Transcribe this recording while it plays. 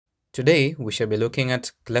Today, we shall be looking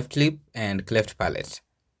at cleft lip and cleft palate.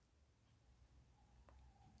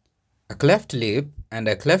 A cleft lip and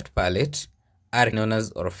a cleft palate are known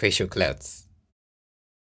as orofacial clefts.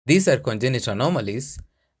 These are congenital anomalies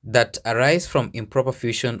that arise from improper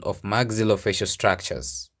fusion of maxillofacial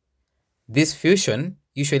structures. This fusion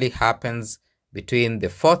usually happens between the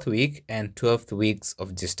 4th week and 12th weeks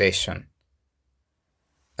of gestation.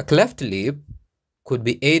 A cleft lip could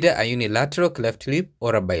be either a unilateral cleft lip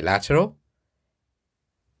or a bilateral,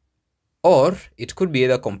 or it could be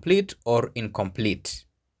either complete or incomplete.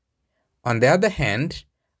 On the other hand,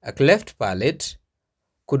 a cleft palate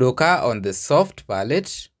could occur on the soft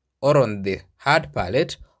palate or on the hard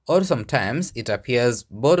palate, or sometimes it appears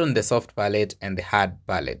both on the soft palate and the hard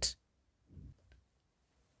palate.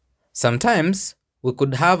 Sometimes we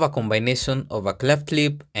could have a combination of a cleft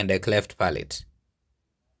lip and a cleft palate.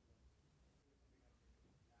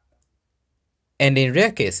 And in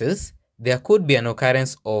rare cases, there could be an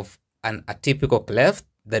occurrence of an atypical cleft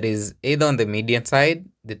that is either on the median side,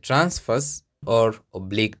 the transverse, or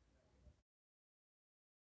oblique.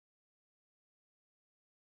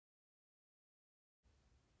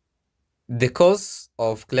 The cause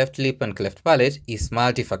of cleft lip and cleft palate is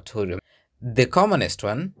multifactorial, the commonest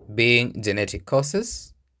one being genetic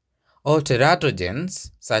causes or teratogens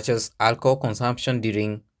such as alcohol consumption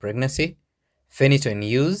during pregnancy, phenytoin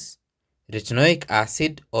use, retinoic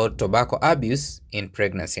acid or tobacco abuse in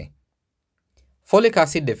pregnancy. Folic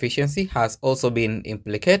acid deficiency has also been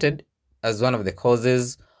implicated as one of the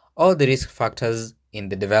causes or the risk factors in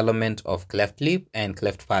the development of cleft lip and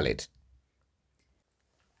cleft palate.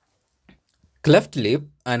 Cleft lip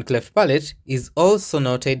and cleft palate is also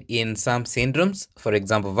noted in some syndromes, for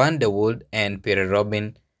example, Van der Waals and Pierre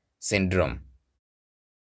Robin syndrome.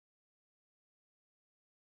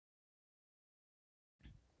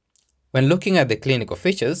 When looking at the clinical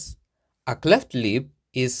features, a cleft lip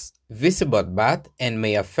is visible at birth and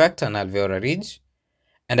may affect an alveolar ridge,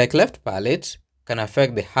 and a cleft palate can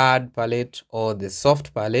affect the hard palate or the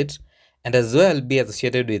soft palate and as well be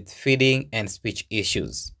associated with feeding and speech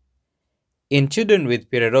issues. In children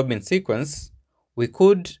with Pierre Robin sequence, we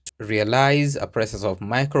could realize a presence of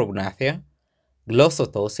micrognathia,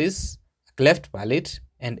 glossotosis, cleft palate,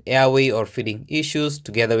 and airway or feeding issues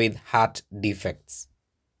together with heart defects.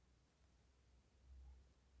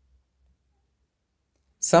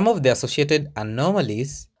 Some of the associated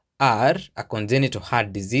anomalies are a congenital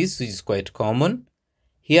heart disease, which is quite common,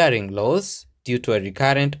 hearing loss due to a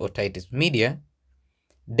recurrent otitis media,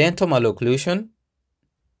 dental malocclusion,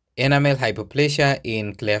 enamel hypoplasia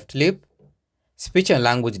in cleft lip, speech and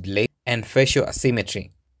language delay, and facial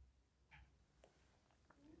asymmetry.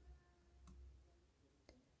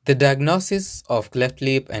 The diagnosis of cleft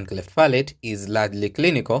lip and cleft palate is largely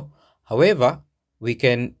clinical. However, we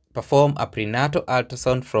can perform a prenatal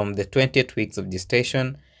ultrasound from the 20th weeks of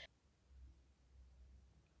gestation.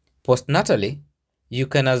 Postnatally, you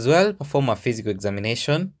can as well perform a physical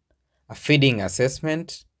examination, a feeding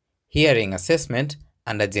assessment, hearing assessment,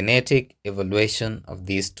 and a genetic evaluation of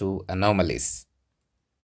these two anomalies.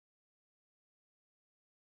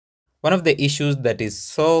 One of the issues that is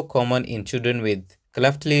so common in children with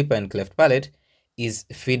cleft lip and cleft palate is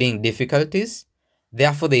feeding difficulties.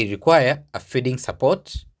 Therefore, they require a feeding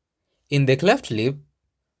support. In the cleft lip,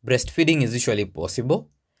 breastfeeding is usually possible.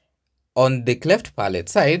 On the cleft palate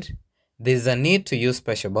side, there is a need to use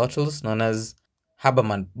special bottles known as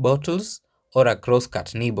Haberman bottles or a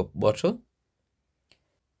cross-cut knee bottle.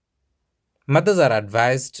 Mothers are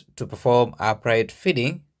advised to perform upright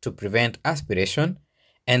feeding to prevent aspiration,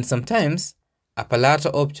 and sometimes a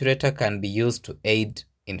palatal obturator can be used to aid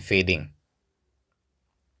in feeding.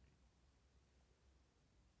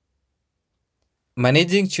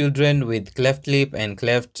 Managing children with cleft lip and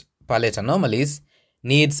cleft palate anomalies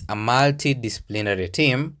needs a multidisciplinary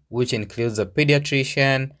team, which includes a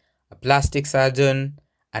pediatrician, a plastic surgeon,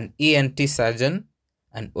 an ENT surgeon,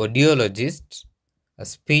 an audiologist, a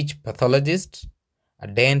speech pathologist, a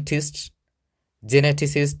dentist,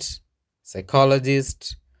 geneticist,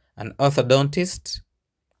 psychologist, an orthodontist,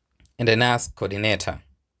 and a nurse coordinator.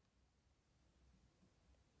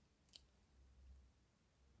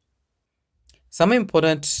 Some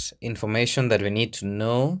important information that we need to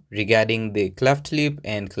know regarding the cleft lip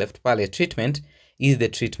and cleft palate treatment is the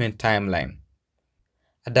treatment timeline.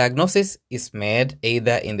 A diagnosis is made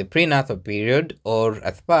either in the prenatal period or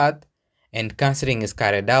at birth, and counseling is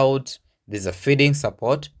carried out. There's a feeding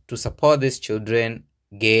support to support these children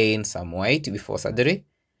gain some weight before surgery.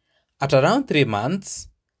 At around 3 months,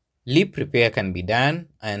 lip repair can be done,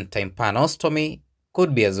 and tympanostomy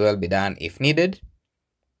could be as well be done if needed.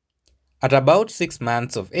 At about 6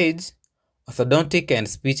 months of age, orthodontic and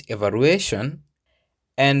speech evaluation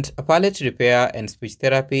and a palate repair and speech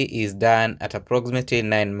therapy is done at approximately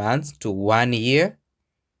 9 months to 1 year.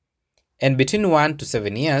 And between 1 to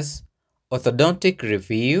 7 years, orthodontic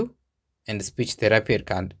review and speech therapy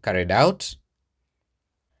are carried out.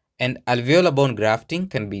 And alveolar bone grafting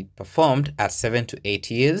can be performed at 7 to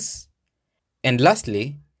 8 years. And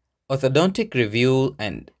lastly, orthodontic review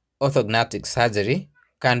and orthodontic surgery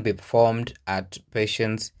can be performed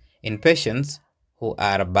in patients who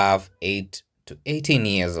are above 8 to 18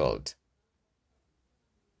 years old.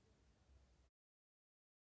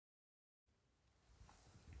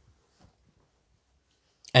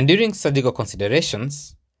 And during surgical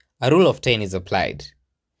considerations, a rule of 10 is applied.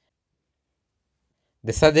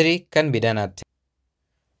 The surgery can be done at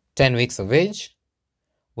 10 weeks of age,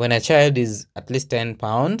 when a child is at least 10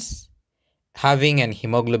 pounds, having an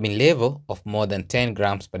hemoglobin level of more than 10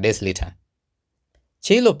 grams per deciliter.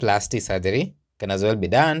 Cheiloplasty surgery can as well be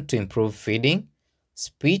done to improve feeding,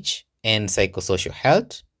 speech, and psychosocial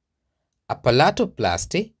health. A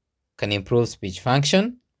palatoplasty can improve speech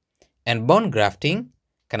function, and bone grafting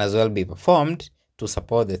can as well be performed to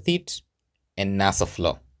support the teeth and nasal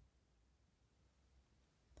flow.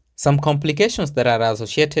 Some complications that are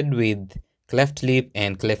associated with cleft lip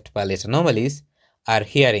and cleft palate anomalies are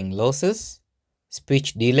hearing losses,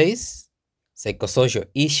 speech delays, psychosocial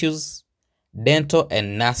issues, dental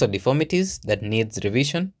and nasal deformities that needs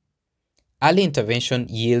revision. Early intervention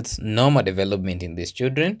yields normal development in these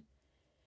children,